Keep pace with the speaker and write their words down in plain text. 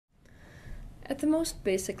At the most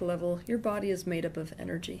basic level, your body is made up of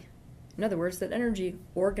energy. In other words, that energy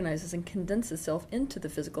organizes and condenses itself into the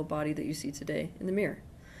physical body that you see today in the mirror.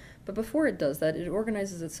 But before it does that, it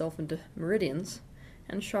organizes itself into meridians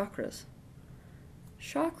and chakras.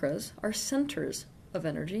 Chakras are centers of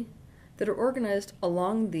energy that are organized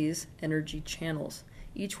along these energy channels.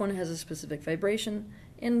 Each one has a specific vibration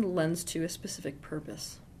and lends to a specific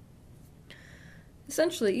purpose.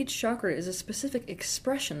 Essentially, each chakra is a specific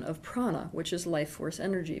expression of prana, which is life force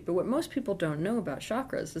energy. But what most people don't know about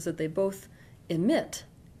chakras is that they both emit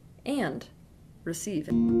and receive.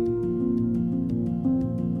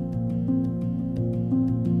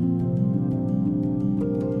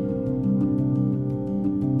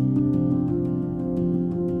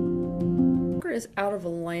 Is out of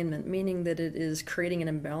alignment, meaning that it is creating an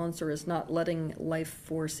imbalance or is not letting life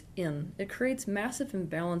force in. It creates massive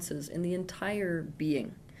imbalances in the entire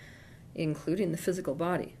being, including the physical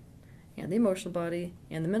body, and the emotional body,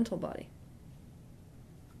 and the mental body.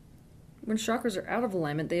 When chakras are out of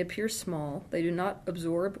alignment, they appear small, they do not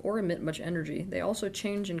absorb or emit much energy. They also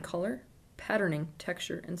change in color, patterning,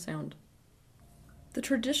 texture, and sound. The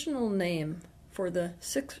traditional name for the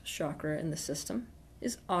sixth chakra in the system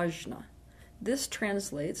is Ajna. This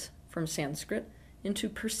translates from Sanskrit into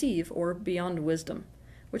perceive or beyond wisdom,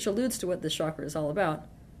 which alludes to what this chakra is all about.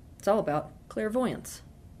 It's all about clairvoyance.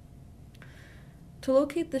 To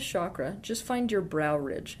locate this chakra, just find your brow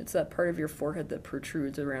ridge. It's that part of your forehead that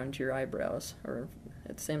protrudes around your eyebrows, or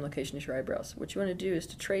at the same location as your eyebrows. What you want to do is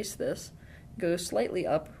to trace this, go slightly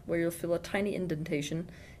up where you'll feel a tiny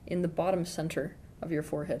indentation in the bottom center of your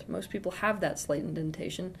forehead. Most people have that slight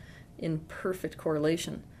indentation in perfect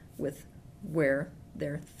correlation with where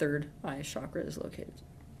their third eye chakra is located.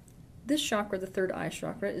 This chakra, the third eye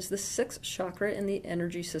chakra, is the sixth chakra in the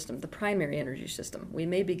energy system, the primary energy system. We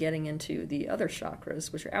may be getting into the other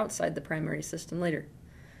chakras, which are outside the primary system later.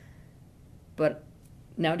 But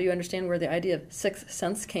now do you understand where the idea of sixth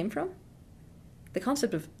sense came from? The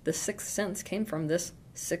concept of the sixth sense came from this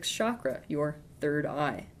sixth chakra, your third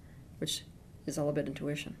eye, which is all about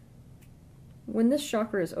intuition. When this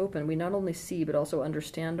chakra is open, we not only see but also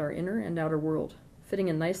understand our inner and outer world. Fitting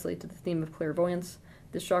in nicely to the theme of clairvoyance,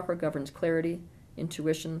 this chakra governs clarity,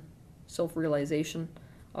 intuition, self-realization,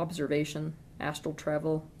 observation, astral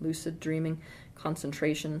travel, lucid dreaming,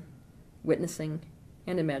 concentration, witnessing,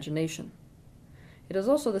 and imagination. It is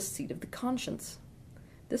also the seat of the conscience.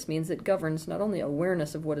 This means it governs not only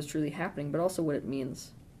awareness of what is truly happening, but also what it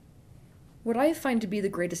means. What I find to be the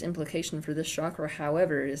greatest implication for this chakra,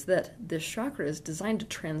 however, is that this chakra is designed to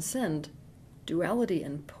transcend duality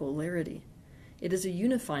and polarity. It is a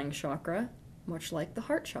unifying chakra, much like the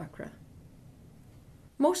heart chakra.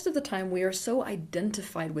 Most of the time we are so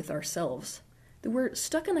identified with ourselves that we're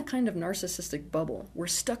stuck in a kind of narcissistic bubble. We're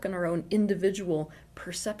stuck in our own individual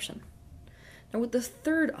perception. Now what the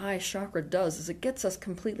third eye chakra does is it gets us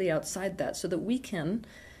completely outside that so that we can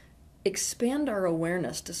expand our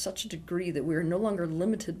awareness to such a degree that we are no longer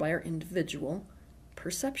limited by our individual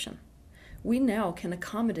perception. We now can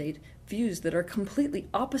accommodate views that are completely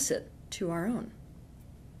opposite to our own.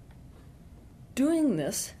 Doing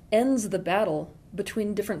this ends the battle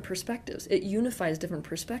between different perspectives. It unifies different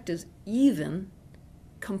perspectives, even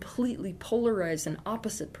completely polarized and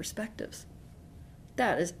opposite perspectives.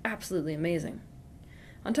 That is absolutely amazing.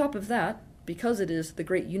 On top of that, because it is the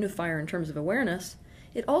great unifier in terms of awareness,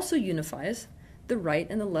 it also unifies the right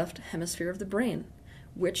and the left hemisphere of the brain,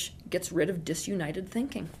 which gets rid of disunited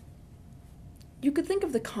thinking. You could think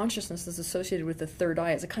of the consciousness that's associated with the third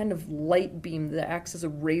eye as a kind of light beam that acts as a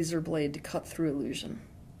razor blade to cut through illusion.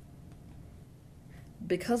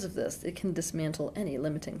 Because of this, it can dismantle any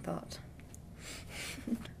limiting thought.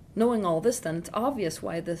 Knowing all this, then, it's obvious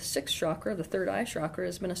why the sixth chakra, the third eye chakra,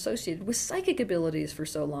 has been associated with psychic abilities for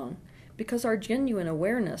so long, because our genuine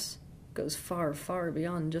awareness goes far, far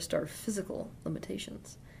beyond just our physical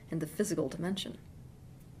limitations and the physical dimension.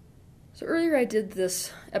 So earlier I did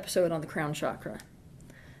this episode on the crown chakra.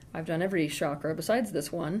 I've done every chakra besides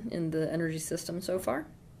this one in the energy system so far.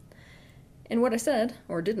 And what I said,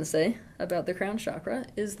 or didn't say, about the crown chakra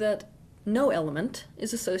is that no element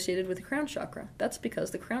is associated with the crown chakra. That's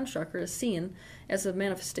because the crown chakra is seen as a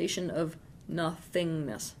manifestation of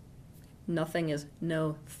nothingness. Nothing is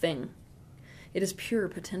no thing. It is pure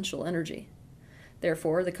potential energy.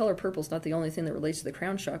 Therefore, the color purple is not the only thing that relates to the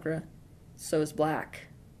crown chakra, so is black.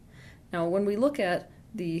 Now, when we look at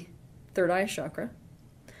the third eye chakra,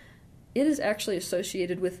 it is actually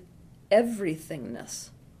associated with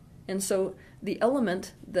everythingness. And so the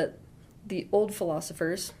element that the old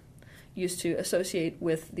philosophers used to associate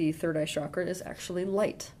with the third eye chakra is actually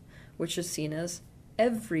light, which is seen as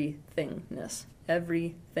everythingness.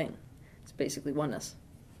 Everything. It's basically oneness.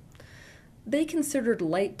 They considered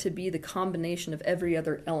light to be the combination of every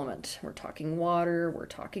other element. We're talking water, we're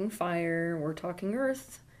talking fire, we're talking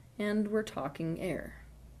earth, and we're talking air.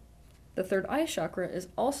 The third eye chakra is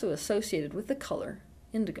also associated with the color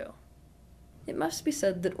indigo. It must be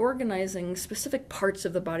said that organizing specific parts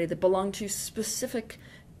of the body that belong to specific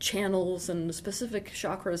channels and specific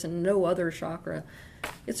chakras and no other chakra,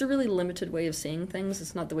 it's a really limited way of seeing things.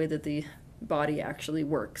 It's not the way that the body actually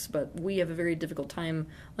works, but we have a very difficult time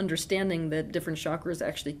understanding that different chakras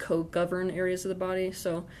actually co-govern areas of the body.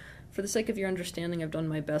 So for the sake of your understanding, I've done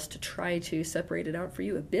my best to try to separate it out for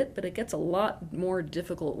you a bit, but it gets a lot more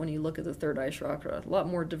difficult when you look at the third eye chakra, a lot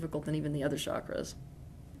more difficult than even the other chakras.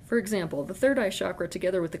 For example, the third eye chakra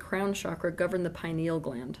together with the crown chakra govern the pineal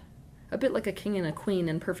gland. A bit like a king and a queen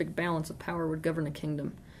in perfect balance of power would govern a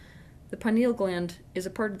kingdom. The pineal gland is a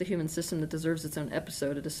part of the human system that deserves its own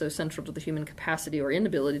episode. It is so central to the human capacity or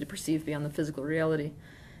inability to perceive beyond the physical reality.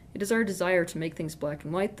 It is our desire to make things black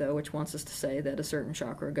and white, though, which wants us to say that a certain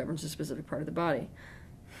chakra governs a specific part of the body.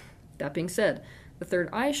 That being said, the third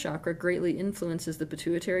eye chakra greatly influences the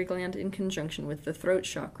pituitary gland in conjunction with the throat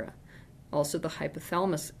chakra, also the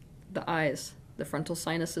hypothalamus, the eyes, the frontal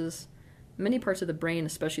sinuses, many parts of the brain,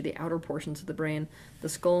 especially the outer portions of the brain, the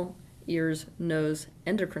skull, ears, nose,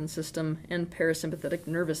 endocrine system, and parasympathetic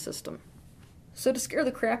nervous system. So to scare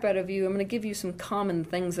the crap out of you, I'm going to give you some common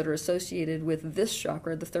things that are associated with this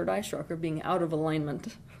chakra, the third eye chakra, being out of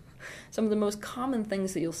alignment. Some of the most common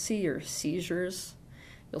things that you'll see are seizures,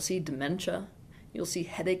 you'll see dementia, you'll see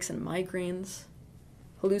headaches and migraines,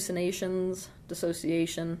 hallucinations,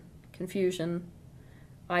 dissociation, confusion,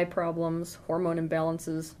 eye problems, hormone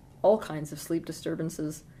imbalances, all kinds of sleep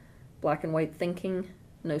disturbances, black and white thinking,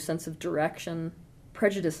 no sense of direction,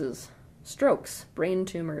 prejudices, strokes, brain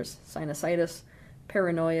tumors, sinusitis,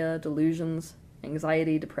 paranoia, delusions,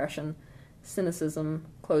 anxiety, depression, cynicism,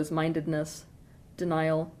 closed-mindedness,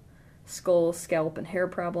 denial, skull, scalp, and hair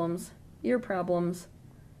problems, ear problems,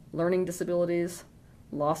 learning disabilities,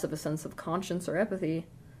 loss of a sense of conscience or empathy,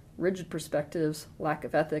 rigid perspectives, lack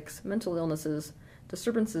of ethics, mental illnesses,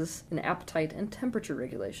 disturbances in appetite and temperature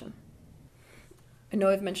regulation. I know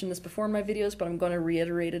I've mentioned this before in my videos, but I'm going to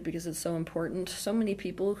reiterate it because it's so important. So many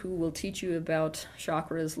people who will teach you about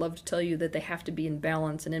chakras love to tell you that they have to be in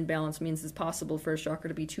balance, and imbalance means it's possible for a chakra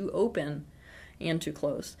to be too open and too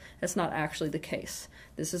closed. That's not actually the case.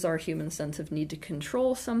 This is our human sense of need to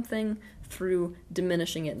control something through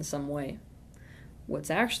diminishing it in some way. What's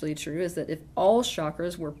actually true is that if all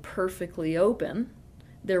chakras were perfectly open,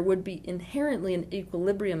 there would be inherently an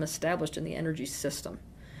equilibrium established in the energy system.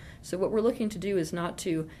 So what we're looking to do is not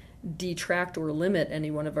to detract or limit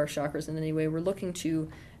any one of our chakras in any way. We're looking to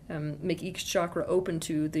make each chakra open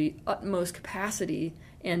to the utmost capacity,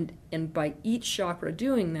 and by each chakra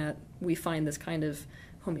doing that, we find this kind of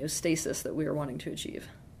homeostasis that we are wanting to achieve.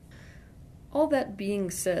 All that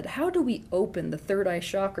being said, how do we open the third eye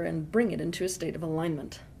chakra and bring it into a state of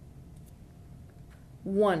alignment?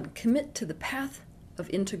 1. Commit to the path of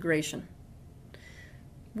integration.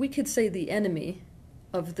 We could say the enemy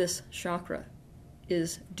of this chakra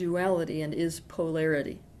is duality and is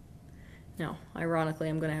polarity. Now, ironically,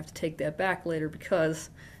 I'm going to have to take that back later because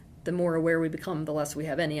the more aware we become, the less we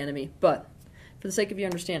have any enemy. But for the sake of your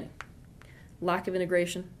understanding, lack of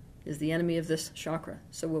integration is the enemy of this chakra.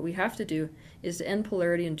 So what we have to do is to end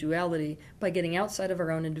polarity and duality by getting outside of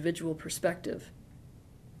our own individual perspective.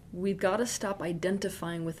 We've got to stop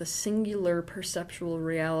identifying with a singular perceptual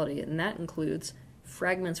reality, and that includes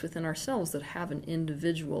fragments within ourselves that have an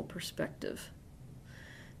individual perspective.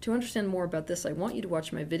 To understand more about this, I want you to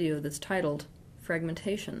watch my video that's titled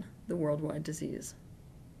Fragmentation, the Worldwide Disease.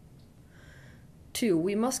 2.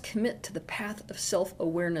 We must commit to the path of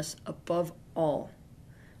self-awareness above all.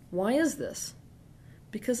 Why is this?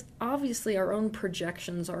 Because obviously our own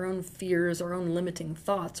projections, our own fears, our own limiting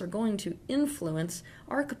thoughts are going to influence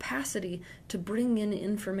our capacity to bring in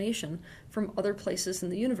information from other places in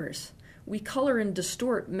the universe. We color and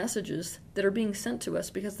distort messages that are being sent to us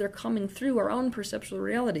because they're coming through our own perceptual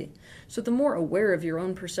reality. So the more aware of your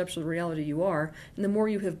own perceptual reality you are, and the more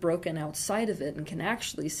you have broken outside of it and can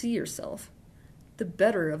actually see yourself, the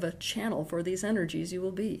better of a channel for these energies you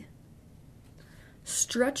will be.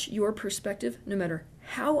 Stretch your perspective no matter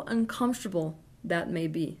how uncomfortable that may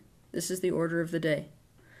be. This is the order of the day.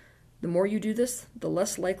 The more you do this, the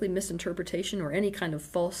less likely misinterpretation or any kind of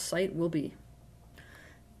false sight will be.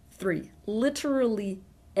 3. Literally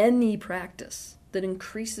any practice that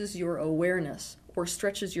increases your awareness or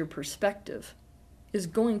stretches your perspective is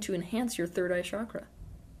going to enhance your third eye chakra.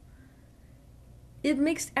 it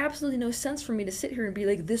makes absolutely no sense for me to sit here and be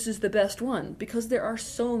like, this is the best one, because there are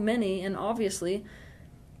so many, and obviously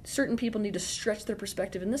certain people need to stretch their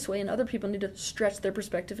perspective in this way, and other people need to stretch their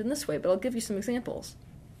perspective in this way. But I'll give you some examples.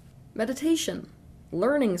 Meditation,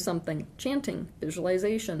 learning something, chanting,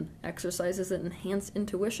 visualization, exercises that enhance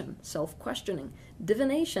intuition, self-questioning,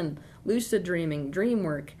 divination, lucid dreaming, dream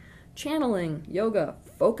work, channeling, yoga,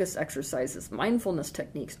 focus exercises, mindfulness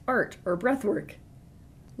techniques, art, or breath work.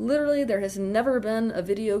 Literally, there has never been a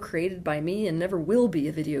video created by me, and never will be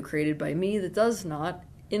a video created by me, that does not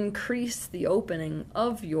increase the opening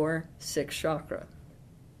of your sixth chakra.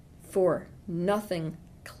 4. Nothing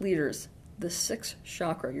clears the sixth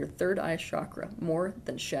chakra, your third eye chakra, more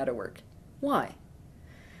than shadow work. Why?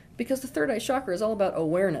 Because the third eye chakra is all about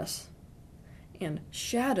awareness, and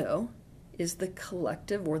shadow is the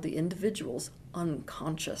collective or the individual's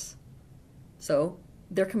unconscious. So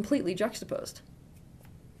they're completely juxtaposed.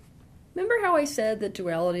 Remember how I said that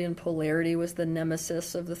duality and polarity was the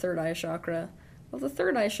nemesis of the third eye chakra? Well, the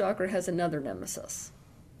third eye chakra has another nemesis.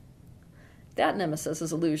 That nemesis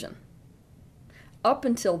is illusion. Up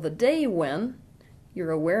until the day when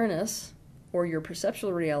your awareness or your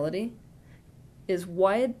perceptual reality is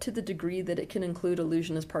wide to the degree that it can include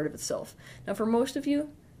illusion as part of itself. Now, for most of you,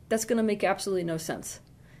 that's going to make absolutely no sense.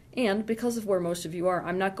 And because of where most of you are,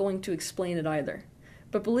 I'm not going to explain it either.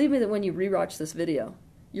 But believe me that when you rewatch this video,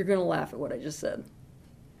 you're going to laugh at what I just said.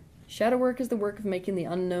 Shadow work is the work of making the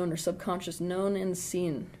unknown or subconscious known and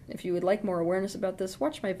seen. If you would like more awareness about this,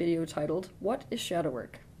 watch my video titled, What is Shadow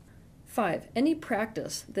Work? 5. Any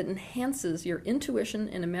practice that enhances your intuition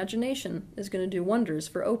and imagination is going to do wonders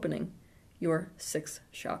for opening your sixth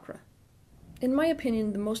chakra. In my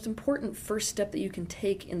opinion, the most important first step that you can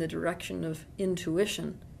take in the direction of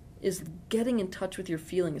intuition is getting in touch with your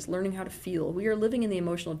feelings, learning how to feel. We are living in the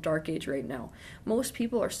emotional dark age right now. Most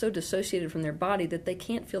people are so dissociated from their body that they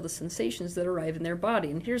can't feel the sensations that arrive in their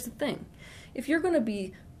body. And here's the thing. If you're going to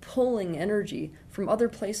be pulling energy from other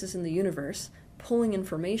places in the universe, pulling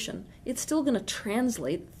information, it's still going to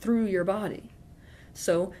translate through your body.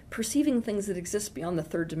 So perceiving things that exist beyond the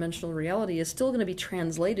third dimensional reality is still going to be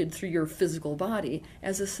translated through your physical body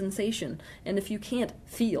as a sensation. And if you can't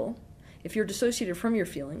feel, if you're dissociated from your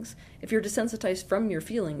feelings, if you're desensitized from your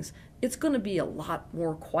feelings, it's going to be a lot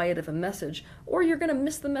more quiet of a message, or you're going to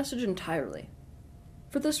miss the message entirely.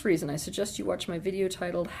 For this reason, I suggest you watch my video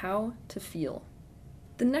titled How to Feel.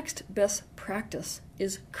 The next best practice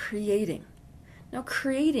is creating. Now,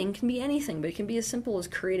 creating can be anything, but it can be as simple as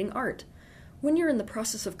creating art. When you're in the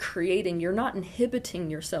process of creating, you're not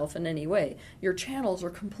inhibiting yourself in any way. Your channels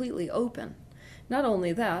are completely open. Not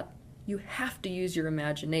only that, you have to use your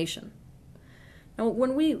imagination. Now,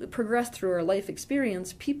 when we progress through our life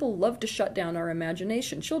experience, people love to shut down our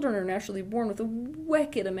imagination. Children are naturally born with a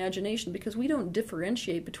wicked imagination because we don't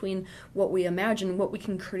differentiate between what we imagine and what we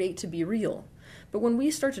can create to be real. But when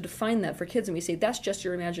we start to define that for kids and we say, that's just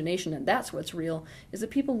your imagination and that's what's real, is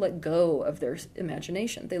that people let go of their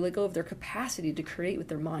imagination. They let go of their capacity to create with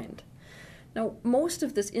their mind. Now, most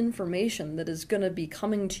of this information that is going to be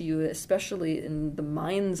coming to you, especially in the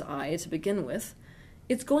mind's eye to begin with,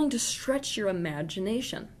 it's going to stretch your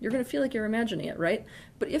imagination. You're going to feel like you're imagining it, right?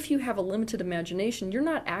 But if you have a limited imagination, you're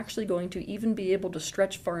not actually going to even be able to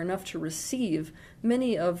stretch far enough to receive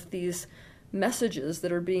many of these messages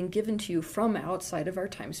that are being given to you from outside of our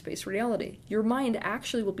time-space reality. Your mind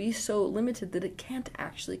actually will be so limited that it can't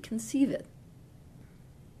actually conceive it.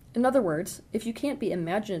 In other words, if you can't be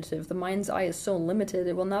imaginative, the mind's eye is so limited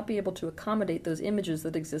it will not be able to accommodate those images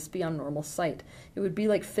that exist beyond normal sight. It would be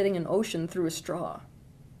like fitting an ocean through a straw.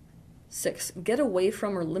 6. Get away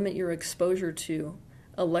from or limit your exposure to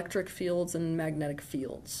electric fields and magnetic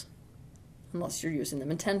fields, unless you're using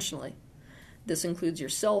them intentionally. This includes your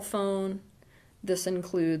cell phone, this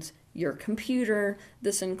includes your computer,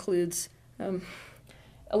 this includes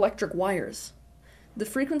electric wires. The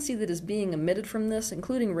frequency that is being emitted from this,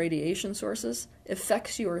 including radiation sources,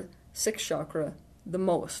 affects your sixth chakra the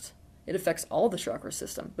most. It affects all the chakra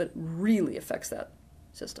system, but really affects that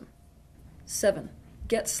system. 7.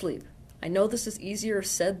 Get sleep. I know this is easier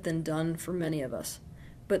said than done for many of us,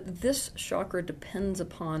 but this chakra depends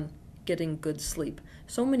upon getting good sleep.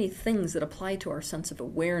 So many things that apply to our sense of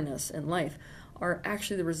awareness in life are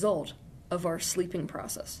actually the result of our sleeping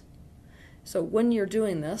process. So when you're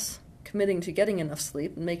doing this, committing to getting enough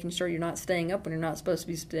sleep and making sure you're not staying up when you're not supposed to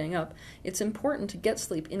be staying up, it's important to get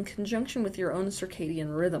sleep in conjunction with your own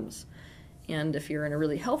circadian rhythms. And if you're in a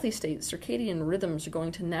really healthy state, circadian rhythms are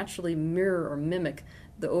going to naturally mirror or mimic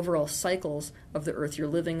the overall cycles of the earth you're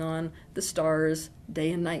living on, the stars,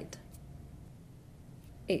 day and night.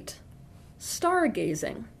 8.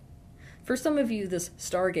 Stargazing. For some of you, this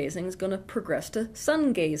stargazing is going to progress to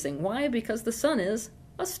sun gazing. Why? Because the sun is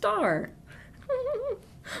a star.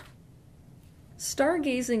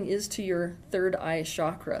 Stargazing is to your third eye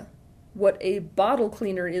chakra what a bottle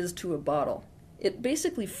cleaner is to a bottle. It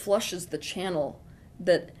basically flushes the channel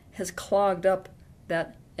that has clogged up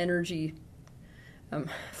that energy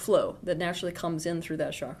flow that naturally comes in through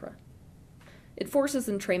that chakra. It forces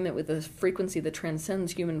entrainment with a frequency that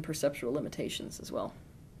transcends human perceptual limitations as well.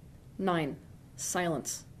 9.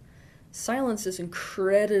 Silence. Silence is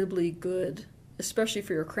incredibly good, especially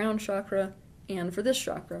for your crown chakra and for this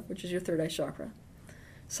chakra, which is your third eye chakra.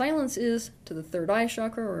 Silence is to the third eye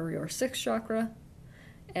chakra or your sixth chakra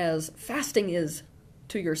as fasting is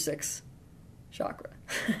to your sixth chakra.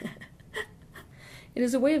 It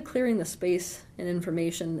is a way of clearing the space and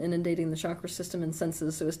information inundating the chakra system and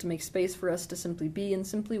senses so as to make space for us to simply be and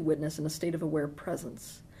simply witness in a state of aware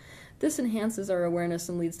presence. This enhances our awareness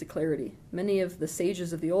and leads to clarity. Many of the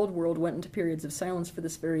sages of the old world went into periods of silence for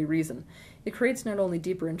this very reason. It creates not only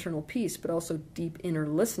deeper internal peace, but also deep inner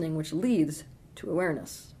listening, which leads to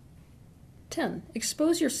awareness. 10.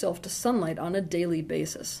 Expose yourself to sunlight on a daily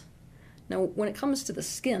basis. Now, when it comes to the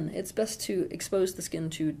skin, it's best to expose the skin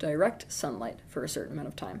to direct sunlight for a certain amount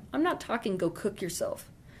of time. I'm not talking go cook yourself,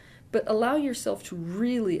 but allow yourself to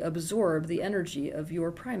really absorb the energy of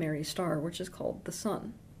your primary star, which is called the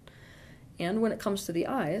sun. And when it comes to the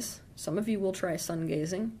eyes, some of you will try sun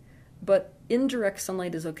gazing, but indirect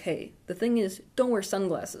sunlight is okay. The thing is, don't wear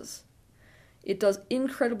sunglasses. It does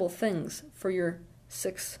incredible things for your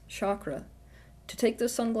sixth chakra to take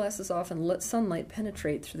those sunglasses off and let sunlight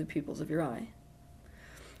penetrate through the pupils of your eye.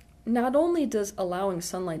 Not only does allowing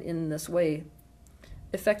sunlight in this way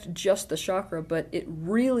affect just the chakra, but it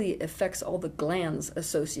really affects all the glands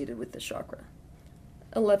associated with the chakra.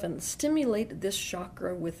 11. Stimulate this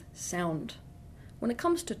chakra with sound. When it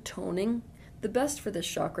comes to toning, the best for this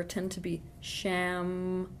chakra tend to be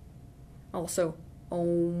sham, also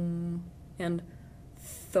om, and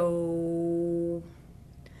tho.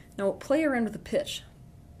 Now play around with the pitch.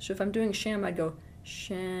 So if I'm doing sham, I'd go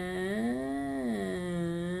sham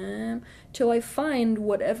till I find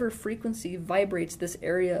whatever frequency vibrates this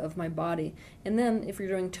area of my body. And then if you're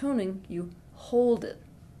doing toning, you hold it.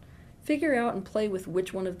 Figure out and play with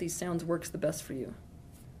which one of these sounds works the best for you.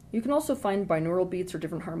 You can also find binaural beats or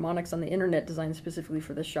different harmonics on the internet designed specifically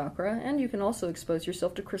for this chakra, and you can also expose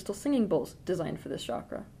yourself to crystal singing bowls designed for this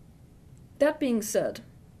chakra. That being said,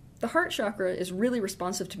 the heart chakra is really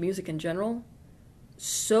responsive to music in general.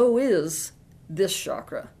 So is this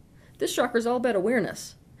chakra. This chakra is all about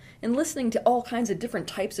awareness. And listening to all kinds of different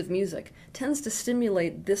types of music tends to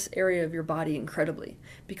stimulate this area of your body incredibly,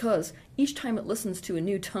 because each time it listens to a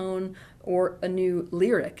new tone or a new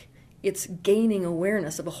lyric, it's gaining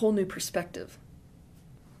awareness of a whole new perspective.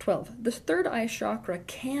 12. The third eye chakra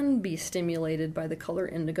can be stimulated by the color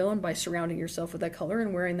indigo and by surrounding yourself with that color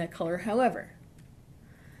and wearing that color. However,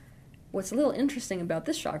 what's a little interesting about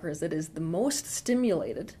this chakra is that it is the most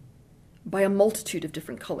stimulated by a multitude of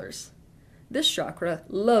different colors. This chakra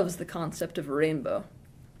loves the concept of a rainbow.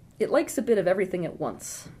 It likes a bit of everything at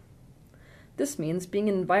once. This means being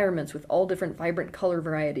in environments with all different vibrant color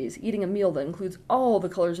varieties, eating a meal that includes all the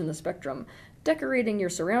colors in the spectrum, decorating your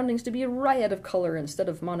surroundings to be a riot of color instead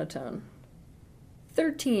of monotone.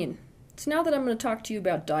 13. It's now that I'm going to talk to you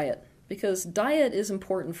about diet, because diet is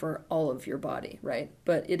important for all of your body, right?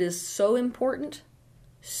 But it is so important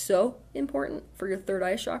for your third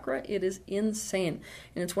eye chakra, it is insane.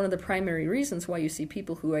 And it's one of the primary reasons why you see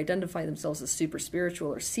people who identify themselves as super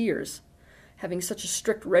spiritual or seers having such a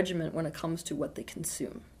strict regimen when it comes to what they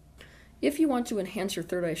consume. If you want to enhance your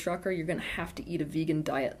third eye chakra, you're going to have to eat a vegan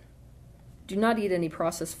diet. Do not eat any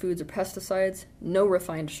processed foods or pesticides, no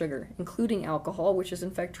refined sugar, including alcohol, which is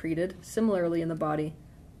in fact treated similarly in the body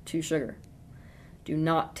to sugar. Do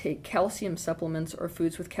not take calcium supplements or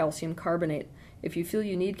foods with calcium carbonate. If you feel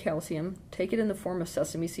you need calcium, take it in the form of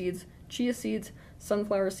sesame seeds, chia seeds,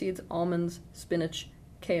 sunflower seeds, almonds, spinach,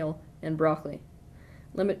 kale, and broccoli.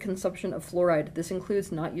 Limit consumption of fluoride. This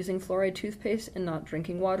includes not using fluoride toothpaste and not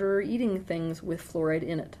drinking water or eating things with fluoride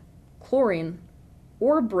in it. Chlorine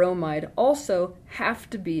or bromide also have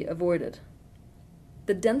to be avoided.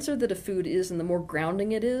 The denser that a food is and the more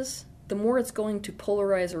grounding it is, the more it's going to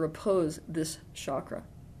polarize or oppose this chakra.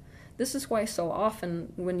 This is why so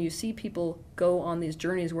often when you see people go on these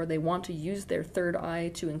journeys where they want to use their third eye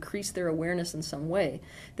to increase their awareness in some way,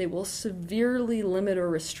 they will severely limit or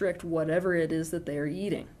restrict whatever it is that they are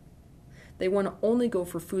eating. They want to only go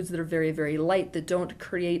for foods that are very, very light, that don't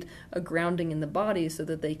create a grounding in the body so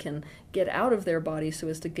that they can get out of their body so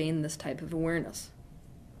as to gain this type of awareness.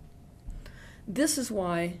 This is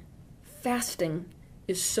why fasting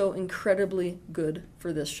is so incredibly good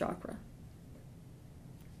for this chakra.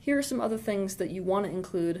 Here are some other things that you want to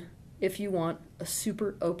include if you want a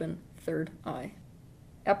super open third eye.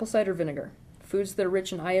 Apple cider vinegar, foods that are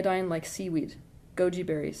rich in iodine like seaweed, goji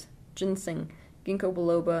berries, ginseng, ginkgo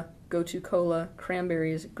biloba, gotu kola,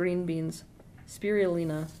 cranberries, green beans,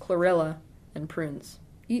 spirulina, chlorella, and prunes.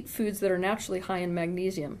 Eat foods that are naturally high in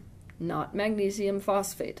magnesium, not magnesium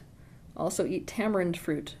phosphate. Also eat tamarind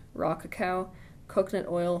fruit, raw cacao, coconut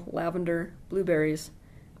oil, lavender, blueberries,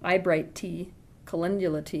 eyebright tea,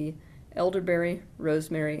 calendula tea, elderberry,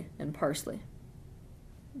 rosemary, and parsley.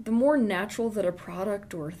 The more natural that a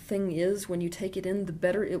product or thing is when you take it in, the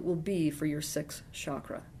better it will be for your sixth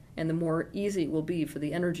chakra, and the more easy it will be for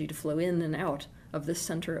the energy to flow in and out of this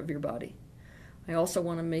center of your body. I also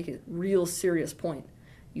want to make a real serious point.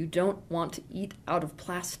 You don't want to eat out of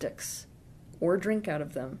plastics or drink out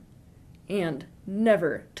of them, and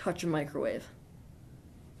never touch a microwave.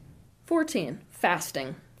 14.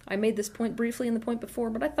 Fasting. I made this point briefly in the point before,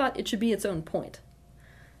 but I thought it should be its own point.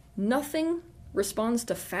 Nothing responds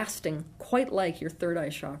to fasting quite like your third eye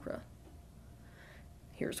chakra.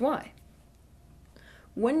 Here's why.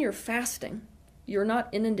 When you're fasting, you're not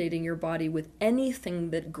inundating your body with anything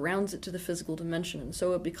that grounds it to the physical dimension, and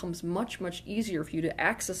so it becomes much, much easier for you to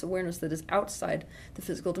access awareness that is outside the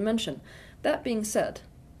physical dimension. That being said,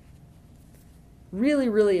 really,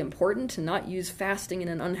 really important to not use fasting in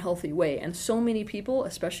an unhealthy way, and so many people,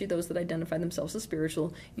 especially those that identify themselves as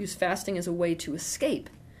spiritual, use fasting as a way to escape,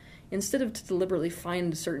 instead of to deliberately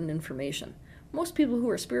find certain information. Most people who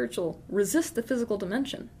are spiritual resist the physical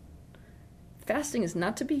dimension. Fasting is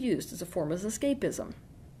not to be used as a form of escapism.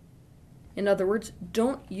 In other words,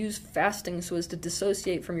 don't use fasting so as to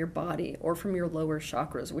dissociate from your body or from your lower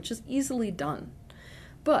chakras, which is easily done.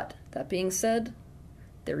 But, that being said,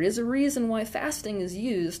 there is a reason why fasting is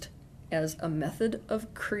used as a method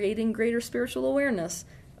of creating greater spiritual awareness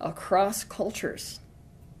across cultures.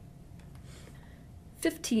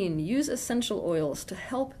 15. Use essential oils to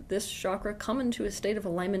help this chakra come into a state of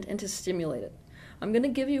alignment and to stimulate it. I'm going to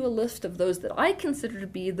give you a list of those that I consider to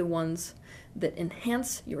be the ones that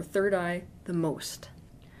enhance your third eye the most.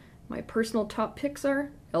 My personal top picks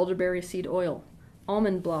are elderberry seed oil,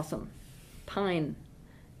 almond blossom, pine,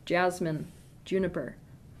 jasmine, juniper,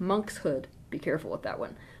 monk's hood, be careful with that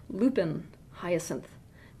one, lupin, hyacinth,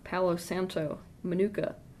 palo santo,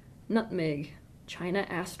 manuka, nutmeg, china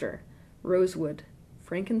aster, rosewood,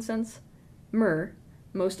 frankincense, myrrh,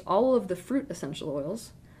 most all of the fruit essential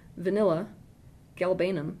oils, vanilla,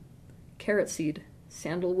 galbanum, carrot seed,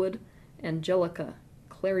 sandalwood, angelica,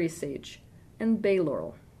 clary sage, and bay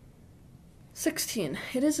laurel. 16.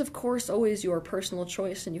 It is, of course, always your personal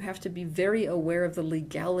choice, and you have to be very aware of the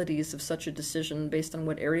legalities of such a decision based on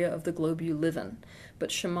what area of the globe you live in. But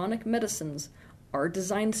shamanic medicines are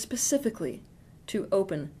designed specifically to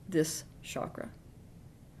open this chakra.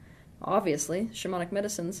 Obviously, shamanic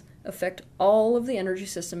medicines affect all of the energy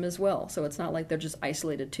system as well, so it's not like they're just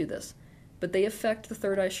isolated to this. But they affect the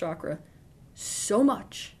third eye chakra so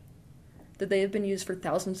much that they have been used for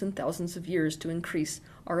thousands and thousands of years to increase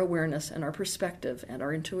our awareness and our perspective and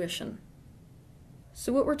our intuition.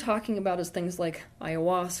 So what we're talking about is things like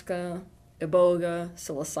ayahuasca, iboga,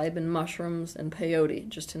 psilocybin mushrooms, and peyote,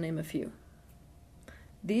 just to name a few.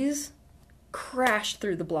 These crash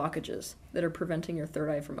through the blockages that are preventing your third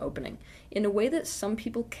eye from opening in a way that some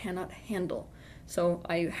people cannot handle. So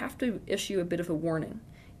I have to issue a bit of a warning.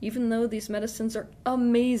 Even though these medicines are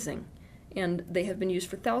amazing, and they have been used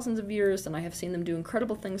for thousands of years, and I have seen them do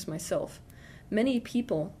incredible things myself, many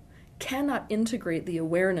people cannot integrate the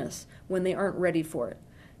awareness when they aren't ready for it.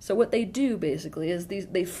 So what they do, basically, is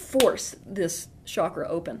they force this chakra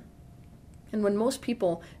open. And when most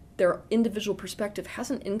people, their individual perspective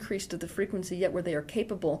hasn't increased to the frequency yet where they are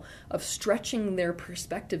capable of stretching their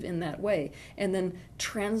perspective in that way and then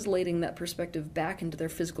translating that perspective back into their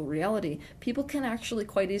physical reality, people can actually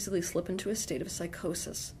quite easily slip into a state of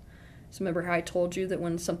psychosis. So remember how I told you that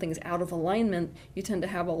when something's out of alignment, you tend to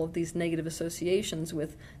have all of these negative associations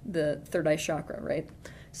with the third eye chakra, right?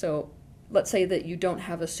 So let's say that you don't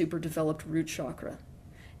have a super developed root chakra,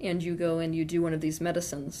 and you go and you do one of these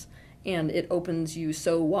medicines, and it opens you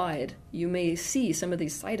so wide, you may see some of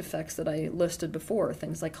these side effects that I listed before,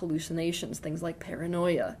 things like hallucinations, things like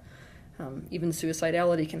paranoia. Even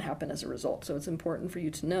suicidality can happen as a result. So it's important for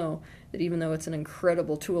you to know that even though it's an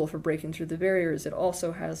incredible tool for breaking through the barriers, it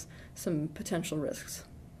also has some potential risks.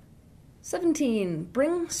 17.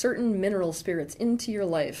 Bring certain mineral spirits into your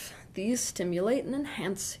life. These stimulate and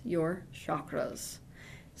enhance your chakras.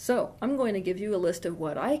 So, I'm going to give you a list of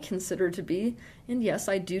what I consider to be, and yes,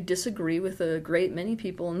 I do disagree with a great many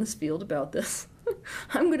people in this field about this.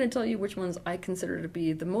 I'm going to tell you which ones I consider to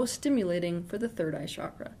be the most stimulating for the third eye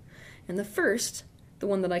chakra. And the first, the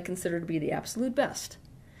one that I consider to be the absolute best,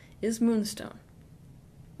 is moonstone.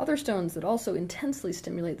 Other stones that also intensely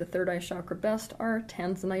stimulate the third eye chakra best are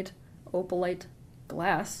tanzanite, opalite,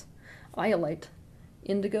 glass, iolite,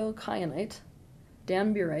 indigo kyanite,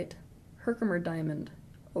 danburite, herkimer diamond,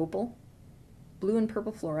 opal, blue and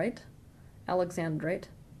purple fluorite, alexandrite,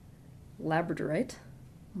 labradorite,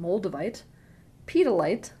 moldavite,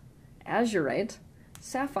 pedalite, azurite,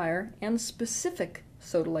 sapphire, and specific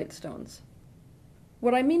sodalite stones.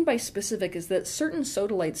 What I mean by specific is that certain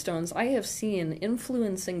sodalite stones I have seen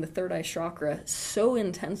influencing the third eye chakra so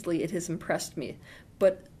intensely it has impressed me,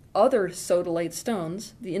 but other sodalite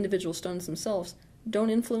stones, the individual stones themselves, don't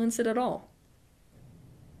influence it at all.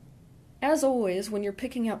 As always, when you're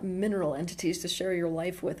picking out mineral entities to share your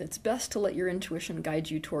life with, it's best to let your intuition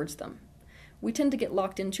guide you towards them. We tend to get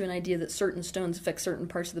locked into an idea that certain stones affect certain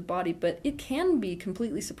parts of the body, but it can be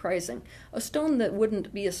completely surprising. A stone that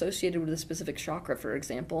wouldn't be associated with a specific chakra, for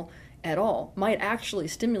example, at all, might actually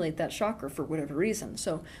stimulate that chakra for whatever reason.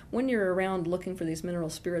 So when you're around looking for these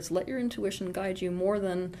mineral spirits, let your intuition guide you more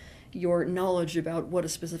than your knowledge about what a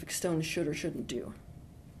specific stone should or shouldn't do.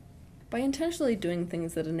 By intentionally doing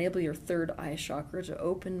things that enable your third eye chakra to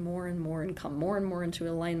open more and more and come more and more into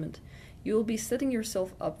alignment, you will be setting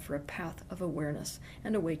yourself up for a path of awareness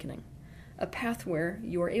and awakening. A path where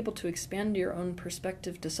you are able to expand your own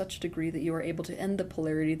perspective to such a degree that you are able to end the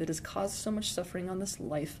polarity that has caused so much suffering on this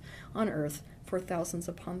life on Earth for thousands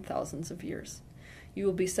upon thousands of years. You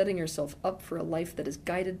will be setting yourself up for a life that is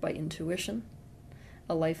guided by intuition,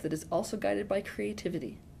 a life that is also guided by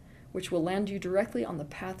creativity, which will land you directly on the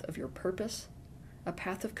path of your purpose, a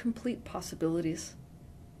path of complete possibilities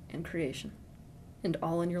and creation. And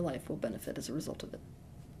all in your life will benefit as a result of it.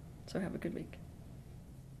 So have a good week.